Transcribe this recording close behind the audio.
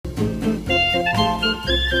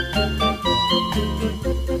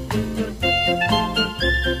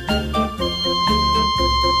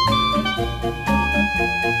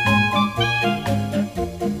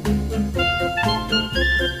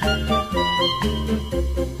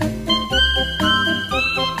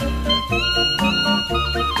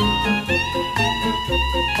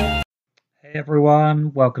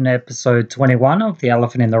everyone. Welcome to episode 21 of The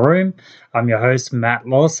Elephant in the Room. I'm your host, Matt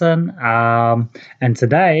Lawson. And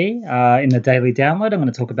today, in the Daily Download, I'm going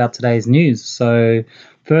to talk about today's news. So,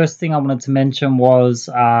 first thing I wanted to mention was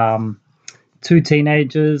two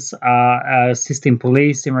teenagers assisting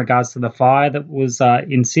police in regards to the fire that was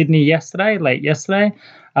in Sydney late yesterday.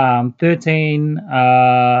 13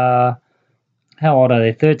 how old are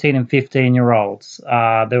they? 13 and 15-year-olds.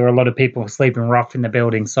 There were a lot of people sleeping rough in the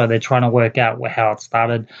building, so they're trying to work out how it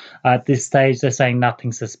started. At this stage, they're saying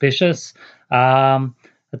nothing suspicious. A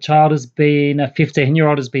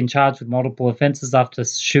 15-year-old has been charged with multiple offences after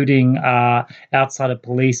shooting outside a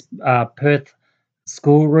police Perth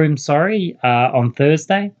schoolroom, on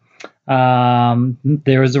Thursday.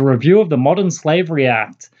 There is a review of the Modern Slavery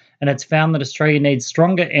Act, and it's found that Australia needs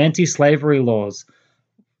stronger anti-slavery laws.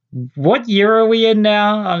 What year are we in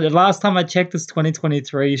now? The last time I checked is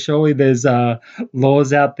 2023. Surely there's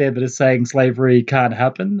laws out there that are saying slavery can't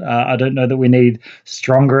happen. I don't know that we need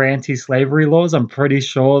stronger anti-slavery laws. I'm pretty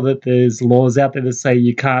sure that there's laws out there that say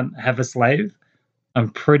you can't have a slave. I'm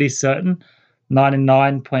pretty certain,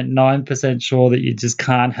 99.9% sure that you just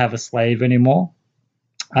can't have a slave anymore.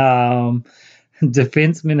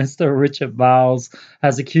 Defence Minister Richard Marles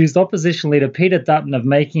has accused opposition leader Peter Dutton of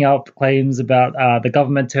making up claims about the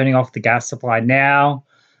government turning off the gas supply. Now,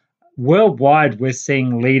 worldwide, we're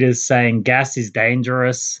seeing leaders saying gas is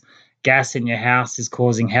dangerous, gas in your house is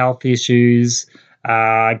causing health issues,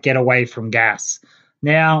 get away from gas.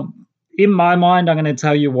 Now, in my mind, I'm going to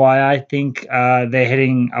tell you why I think they're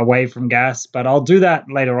heading away from gas, but I'll do that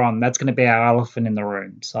later on. That's going to be our elephant in the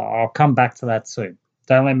room, so I'll come back to that soon.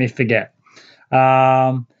 Don't let me forget.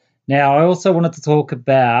 Now, I also wanted to talk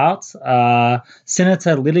about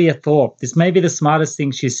Senator Lydia Thorpe. This may be the smartest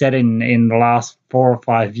thing she said in the last 4 or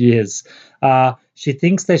 5 years. She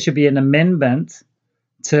thinks there should be an amendment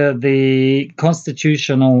to the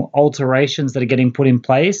constitutional alterations that are getting put in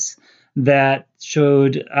place that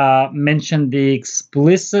should mention the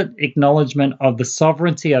explicit acknowledgement of the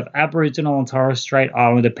sovereignty of Aboriginal and Torres Strait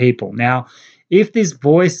Islander people. Now, if this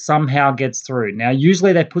voice somehow gets through, now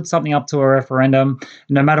usually they put something up to a referendum,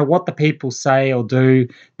 no matter what the people say or do,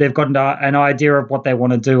 they've got an idea of what they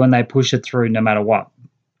want to do and they push it through no matter what.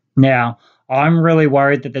 Now, I'm really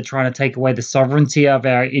worried that they're trying to take away the sovereignty of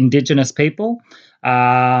our Indigenous people.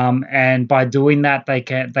 And by doing that, they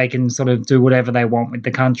can sort of do whatever they want with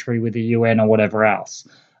the country, with the UN or whatever else.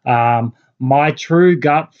 My true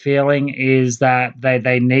gut feeling is that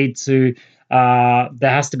they need to, there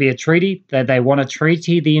has to be a treaty, that they want to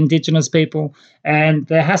treaty the Indigenous people, and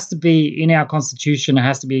there has to be, in our constitution, it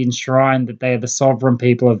has to be enshrined that they are the sovereign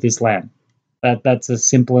people of this land. That's as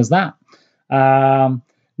simple as that.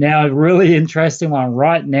 Now, a really interesting one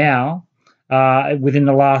right now, within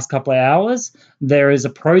the last couple of hours, there is a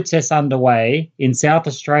protest underway in South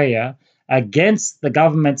Australia against the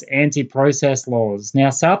government's anti-protest laws. Now,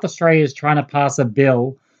 South Australia is trying to pass a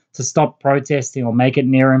bill to stop protesting or make it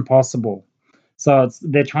near impossible. So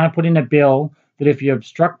they're trying to put in a bill that if you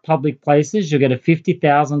obstruct public places, you'll get a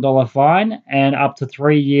 $50,000 fine and up to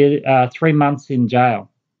 3 months in jail.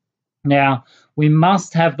 Now, we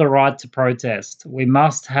must have the right to protest. We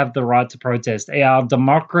must have the right to protest. Our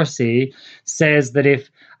democracy says that if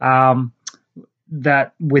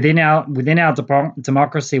that within our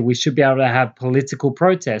democracy, we should be able to have political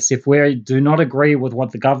protests. If we do not agree with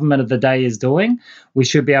what the government of the day is doing, we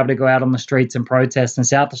should be able to go out on the streets and protest. And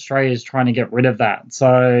South Australia is trying to get rid of that.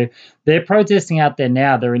 So they're protesting out there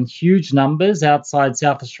now. They're in huge numbers outside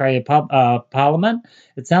South Australia Parliament.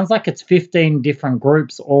 It sounds like it's 15 different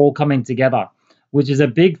groups all coming together, which is a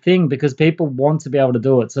big thing because people want to be able to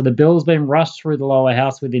do it. So the bill's been rushed through the lower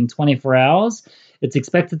house within 24 hours. It's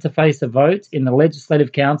expected to face a vote in the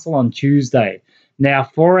Legislative Council on Tuesday. Now,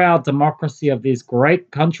 for our democracy of this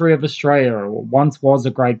great country of Australia, or once was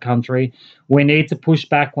a great country, we need to push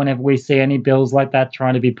back whenever we see any bills like that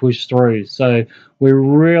trying to be pushed through. So we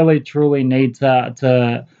really, truly need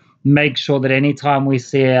to make sure that anytime we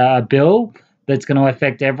see a bill that's going to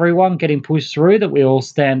affect everyone getting pushed through, that we all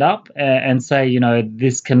stand up and say,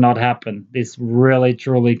 this cannot happen. This really,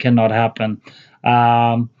 truly cannot happen.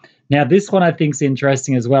 Now, this one I think is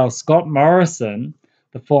interesting as well. Scott Morrison,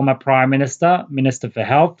 the former Prime Minister, Minister for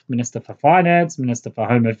Health, Minister for Finance, Minister for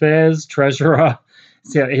Home Affairs, Treasurer,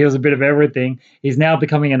 so he was a bit of everything. He's now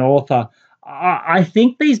becoming an author. I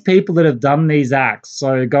think these people that have done these acts,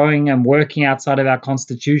 so going and working outside of our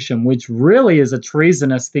Constitution, which really is a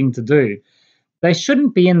treasonous thing to do, they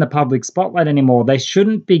shouldn't be in the public spotlight anymore. They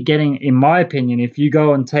shouldn't be getting, in my opinion, if you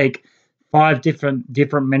go and take 5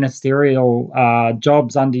 different ministerial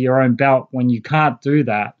jobs under your own belt, when you can't do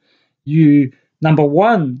that, you number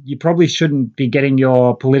one, you probably shouldn't be getting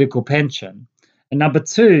your political pension. And number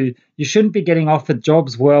two, you shouldn't be getting offered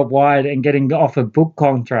jobs worldwide and getting offered book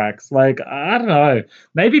contracts. Like, I don't know.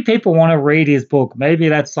 Maybe people want to read his book. Maybe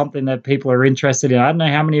that's something that people are interested in. I don't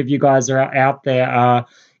know how many of you guys are out there are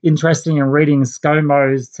interested in reading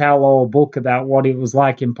ScoMo's tell-all book about what it was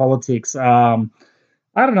like in politics. I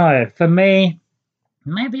don't know. For me,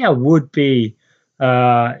 maybe I would be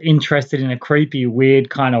interested in a creepy, weird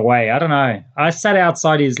kind of way. I don't know. I sat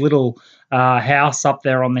outside his little house up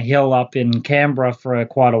there on the hill up in Canberra for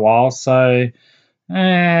quite a while. So,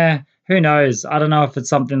 who knows? I don't know if it's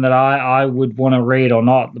something that I would want to read or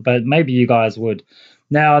not, but maybe you guys would.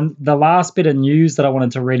 Now, the last bit of news that I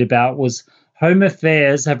wanted to read about was Home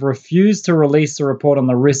Affairs have refused to release a report on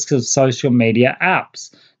the risks of social media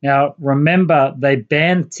apps. Now, remember, they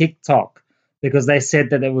banned TikTok because they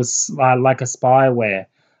said that it was like a spyware.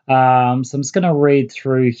 So I'm just going to read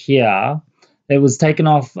through here. It was taken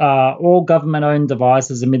off all government-owned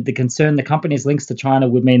devices amid the concern the company's links to China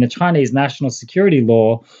would mean the Chinese national security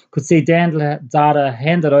law could see data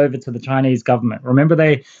handed over to the Chinese government. Remember,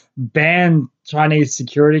 they banned Chinese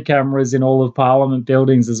security cameras in all of Parliament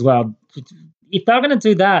buildings as well. If they're going to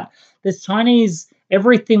do that, there's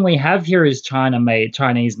everything we have here is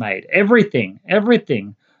Chinese made. Everything.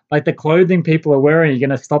 Like the clothing people are wearing, you're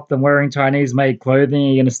going to stop them wearing Chinese made clothing.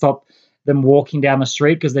 You're going to stop them walking down the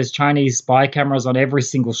street because there's Chinese spy cameras on every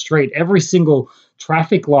single street, every single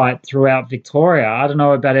traffic light throughout Victoria. I don't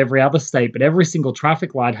know about every other state, but every single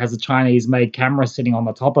traffic light has a Chinese made camera sitting on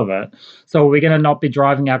the top of it. So we're going to not be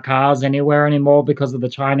driving our cars anywhere anymore because of the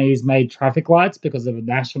Chinese made traffic lights because of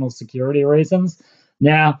national security reasons.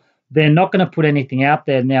 Now, they're not going to put anything out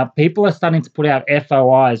there. Now, people are starting to put out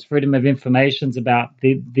FOIs, Freedom of Informations, about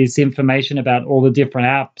this information about all the different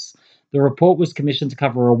apps. The report was commissioned to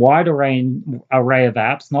cover a wide array of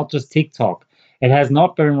apps, not just TikTok. It has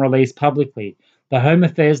not been released publicly. The Home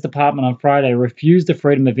Affairs Department on Friday refused a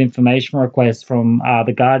Freedom of Information request from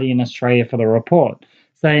The Guardian Australia for the report,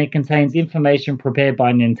 saying it contains information prepared by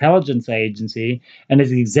an intelligence agency and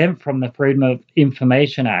is exempt from the Freedom of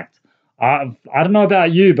Information Act. I don't know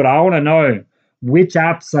about you, but I want to know which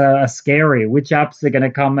apps are scary, which apps are going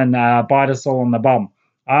to come and bite us all on the bum.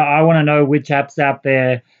 I want to know which apps out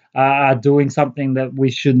there are doing something that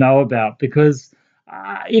we should know about, because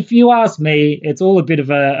if you ask me, it's all a bit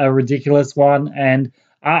of a ridiculous one, and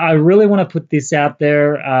I really want to put this out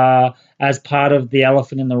there as part of the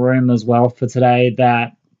elephant in the room as well for today,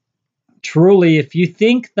 that truly, if you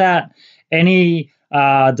think that any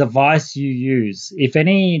device you use, you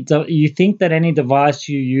think that any device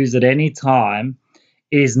you use at any time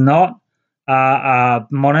is not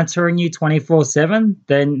monitoring you 24/7,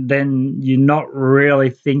 then you're not really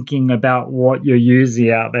thinking about what you're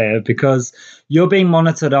using out there, because you're being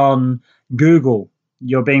monitored on Google,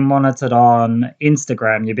 you're being monitored on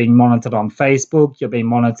Instagram, you're being monitored on Facebook, you're being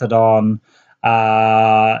monitored on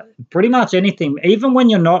pretty much anything. Even when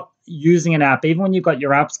you're not using an app, even when you've got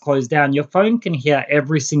your apps closed down, your phone can hear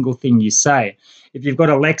every single thing you say. If you've got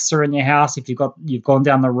Alexa in your house, if you've gone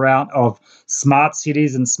down the route of smart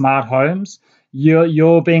cities and smart homes,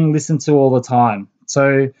 you're being listened to all the time.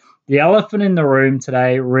 So the elephant in the room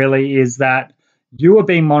today really is that you are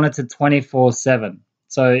being monitored 24/7.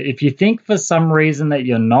 So if you think for some reason that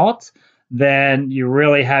you're not, then you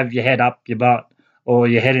really have your head up your butt or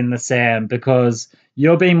your head in the sand, because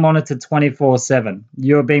you're being monitored 24/7.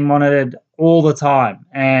 You're being monitored all the time,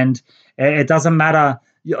 and it doesn't matter.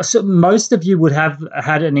 So most of you would have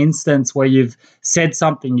had an instance where you've said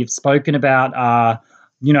something, you've spoken about, oh,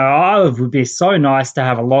 it would be so nice to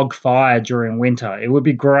have a log fire during winter. It would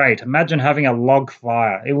be great. Imagine having a log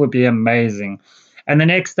fire. It would be amazing. And the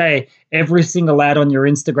next day, every single ad on your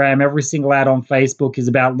Instagram, every single ad on Facebook is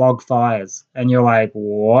about log fires. And you're like,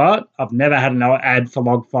 what? I've never had an ad for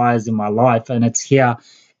log fires in my life. And it's here.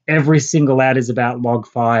 Every single ad is about log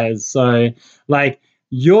fires. So,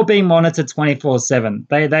 you're being monitored 24/7.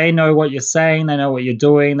 They know what you're saying. They know what you're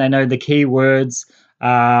doing. They know the keywords.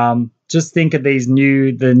 Just think of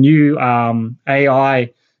the new AI,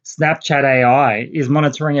 Snapchat AI is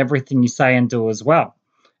monitoring everything you say and do as well.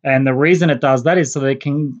 And the reason it does that is so they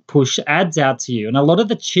can push ads out to you. And a lot of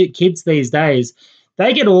the kids these days,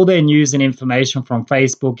 they get all their news and information from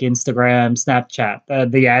Facebook, Instagram,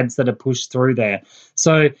 Snapchat, the ads that are pushed through there.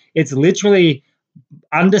 So it's literally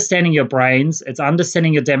understanding your brains, it's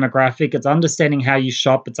understanding your demographic, it's understanding how you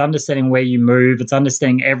shop, it's understanding where you move, it's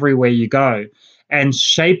understanding everywhere you go, and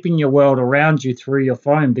shaping your world around you through your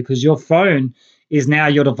phone, because your phone is now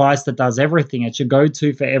your device that does everything. It's your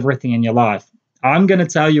go-to for everything in your life. I'm going to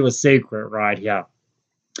tell you a secret right here.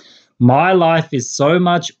 My life is so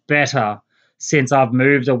much better since I've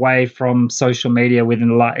moved away from social media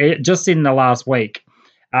within just in the last week.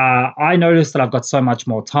 I noticed that I've got so much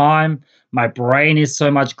more time. My brain is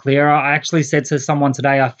so much clearer. I actually said to someone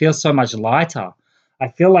today, I feel so much lighter. I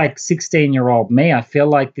feel like 16-year-old me. I feel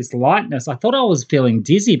like this lightness. I thought I was feeling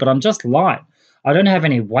dizzy, but I'm just light. I don't have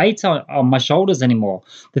any weight on my shoulders anymore.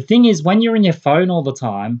 The thing is, when you're in your phone all the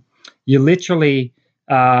time, you're literally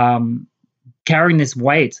carrying this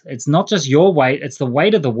weight. It's not just your weight, it's the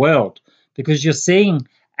weight of the world, because you're seeing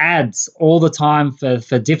ads all the time for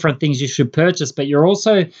different things you should purchase, but you're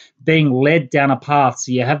also being led down a path.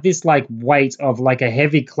 So you have this like weight of like a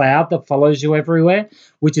heavy cloud that follows you everywhere,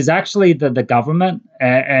 which is actually the government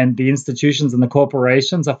and the institutions and the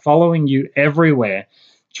corporations are following you everywhere,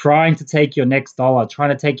 trying to take your next dollar, trying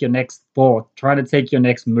to take your next thought, trying to take your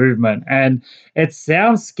next movement. And it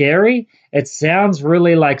sounds scary. It sounds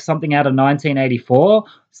really like something out of 1984.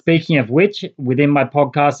 Speaking of which, within my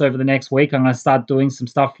podcast over the next week, I'm going to start doing some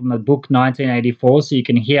stuff from the book 1984 so you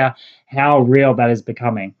can hear how real that is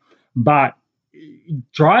becoming. But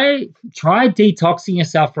try detoxing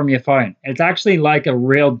yourself from your phone. It's actually like a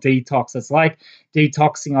real detox. It's like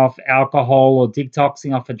detoxing off alcohol or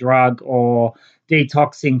detoxing off a drug or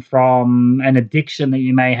detoxing from an addiction that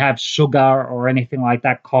you may have, sugar or anything like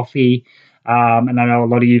that, coffee. And I know a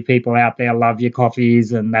lot of you people out there love your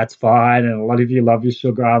coffees, and that's fine. And a lot of you love your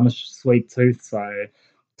sugar. I'm a sweet tooth, so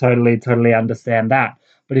totally understand that.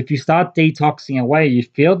 But if you start detoxing away, you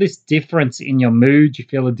feel this difference in your mood. You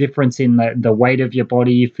feel a difference in the weight of your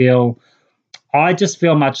body. I just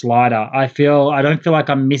feel much lighter. I don't feel like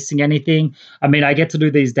I'm missing anything. I mean, I get to do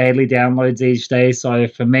these daily downloads each day. So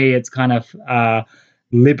for me, it's kind of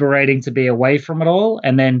liberating to be away from it all.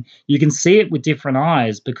 And then you can see it with different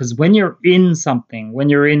eyes, because when you're in something, when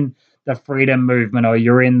you're in the freedom movement, or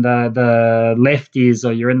you're in the lefties,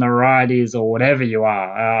 or you're in the righties, or whatever you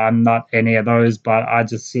are, I'm not any of those, but I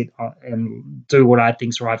just sit and do what I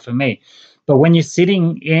think's right for me. But when you're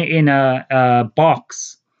sitting in a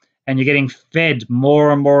box, and you're getting fed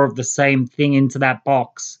more and more of the same thing into that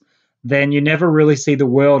box, then you never really see the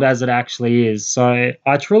world as it actually is. So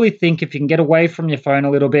I truly think if you can get away from your phone a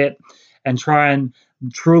little bit and try and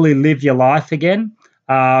truly live your life again,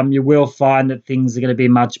 you will find that things are going to be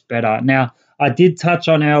much better. Now, I did touch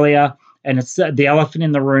on earlier, and it's the elephant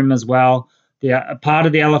in the room as well. The part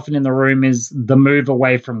of the elephant in the room is the move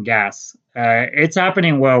away from gas. It's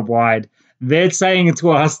happening worldwide. They're saying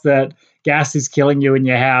to us that gas is killing you in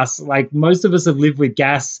your house. Like, most of us have lived with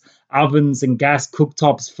gas ovens and gas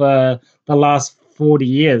cooktops for the last 40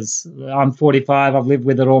 years. I'm 45. I've lived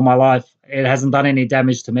with it all my life. It hasn't done any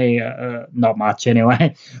damage to me, not much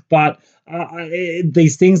anyway. But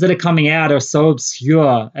these things that are coming out are so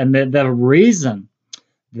obscure. And the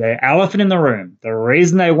elephant in the room, the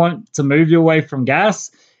reason they want to move you away from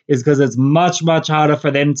gas is because it's much harder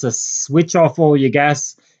for them to switch off all your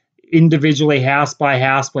gas individually, house by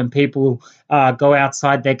house, when people go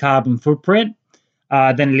outside their carbon footprint,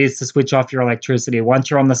 than it is to switch off your electricity. Once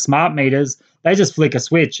you're on the smart meters, they just flick a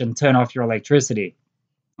switch and turn off your electricity.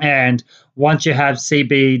 And once you have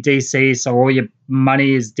CBDC, so all your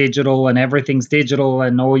money is digital and everything's digital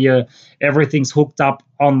and everything's hooked up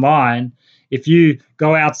online, if you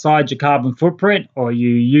go outside your carbon footprint, or you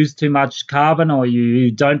use too much carbon, or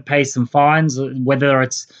you don't pay some fines, whether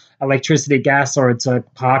it's electricity, gas, or it's a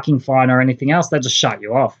parking fine or anything else, they just shut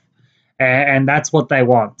you off. And that's what they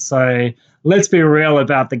want. So let's be real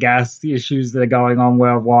about the gas issues that are going on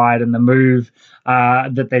worldwide, and the move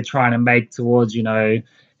that they're trying to make towards,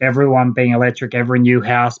 everyone being electric, every new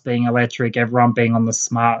house being electric, everyone being on the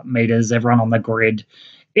smart meters, everyone on the grid.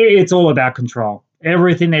 It's all about control.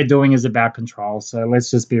 Everything they're doing is about control. So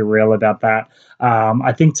let's just be real about that.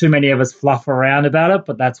 I think too many of us fluff around about it,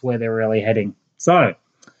 but that's where they're really heading. So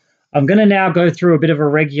I'm going to now go through a bit of a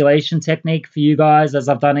regulation technique for you guys, as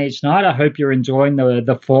I've done each night. I hope you're enjoying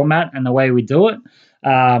the format and the way we do it.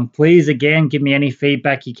 Please, again, give me any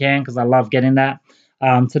feedback you can, because I love getting that.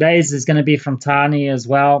 Today's is going to be from Tani as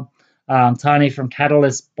well. Tani from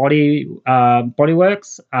Catalyst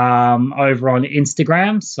Bodyworks over on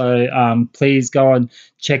Instagram. So please go and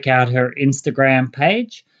check out her Instagram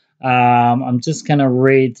page. I'm just going to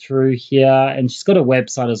read through here, and she's got a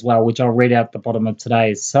website as well, which I'll read out at the bottom of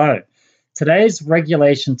today's. So today's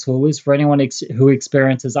regulation tool is for anyone who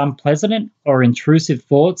experiences unpleasant or intrusive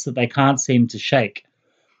thoughts that they can't seem to shake.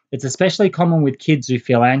 It's especially common with kids who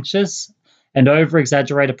feel anxious and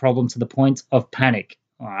over-exaggerate a problem to the point of panic.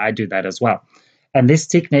 Well, I do that as well. And this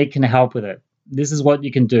technique can help with it. This is what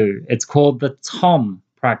you can do. It's called the TOM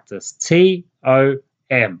practice,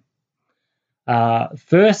 T-O-M.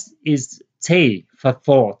 First is T for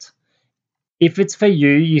thought. If it's for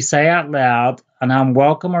you, you say out loud an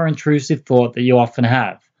unwelcome or intrusive thought that you often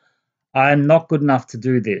have. I am not good enough to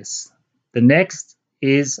do this. The next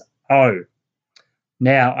is O.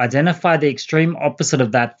 Now, identify the extreme opposite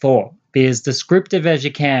of that thought. Be as descriptive as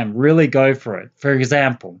you can. Really go for it. For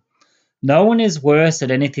example, no one is worse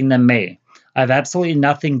at anything than me. I have absolutely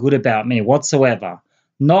nothing good about me whatsoever.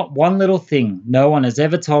 Not one little thing. No one has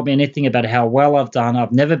ever told me anything about how well I've done.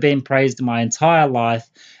 I've never been praised in my entire life.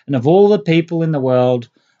 And of all the people in the world,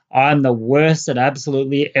 I'm the worst at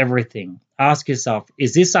absolutely everything. Ask yourself,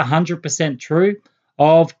 is this 100% true?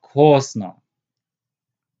 Of course not.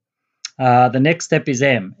 The next step is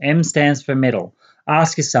M. M stands for middle.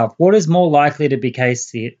 Ask yourself, what is more likely to be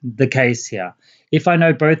the case here? If I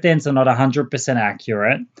know both ends are not 100%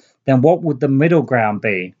 accurate, then what would the middle ground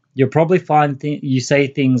be? You'll probably find you say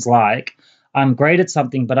things like, I'm great at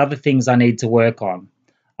something, but other things I need to work on.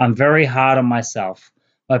 I'm very hard on myself.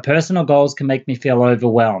 My personal goals can make me feel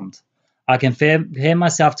overwhelmed. I compare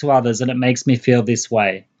myself to others and it makes me feel this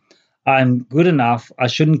way. I'm good enough. I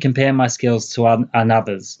shouldn't compare my skills to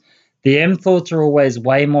others. The M thoughts are always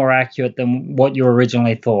way more accurate than what you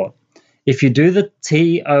originally thought. If you do the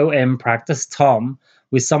TOM practice, Tom,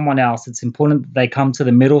 with someone else, it's important that they come to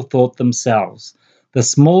the middle thought themselves. The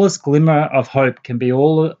smallest glimmer of hope can be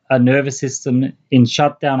all a nervous system in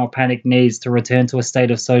shutdown or panic needs to return to a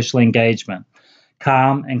state of social engagement,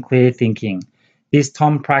 calm and clear thinking. This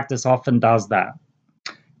Tom practice often does that.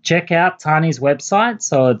 Check out Tani's website.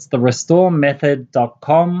 So it's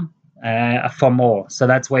therestoremethod.com for more. So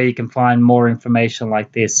that's where you can find more information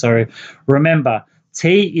like this. So remember,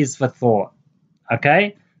 T is for thought.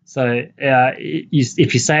 Okay. So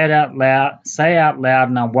if you say out loud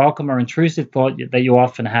an unwelcome or intrusive thought that you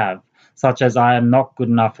often have, such as I am not good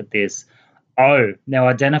enough at this. O, now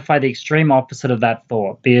identify the extreme opposite of that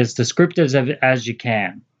thought. Be as descriptive as you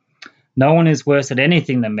can. No one is worse at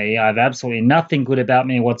anything than me. I have absolutely nothing good about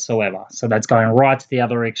me whatsoever. So that's going right to the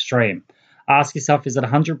other extreme. Ask yourself, is it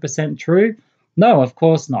 100% true? No, of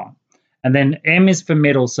course not. And then M is for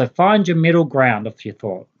middle. So find your middle ground of your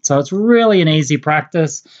thought. So it's really an easy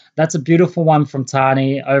practice. That's a beautiful one from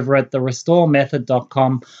Tani over at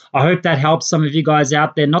therestoremethod.com. I hope that helps some of you guys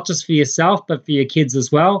out there, not just for yourself, but for your kids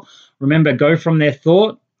as well. Remember, go from their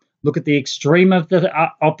thought, look at the extreme of the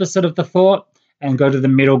opposite of the thought, and go to the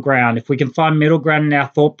middle ground. If we can find middle ground in our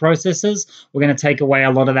thought processes, we're going to take away a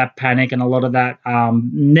lot of that panic and a lot of that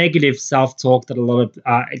negative self-talk that a lot of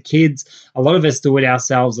a lot of us do it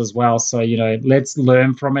ourselves as well. So, let's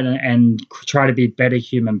learn from it and try to be better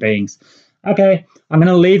human beings. Okay, I'm going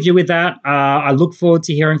to leave you with that. I look forward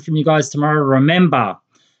to hearing from you guys tomorrow. Remember,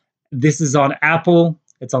 this is on Apple.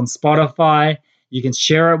 It's on Spotify. You can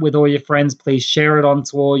share it with all your friends. Please share it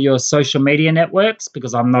onto all your social media networks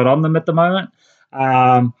because I'm not on them at the moment.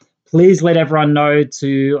 Please let everyone know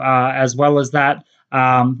to, as well as that,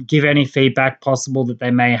 give any feedback possible that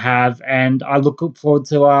they may have. And I look forward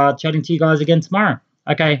to chatting to you guys again tomorrow.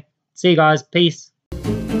 Okay, see you guys. Peace.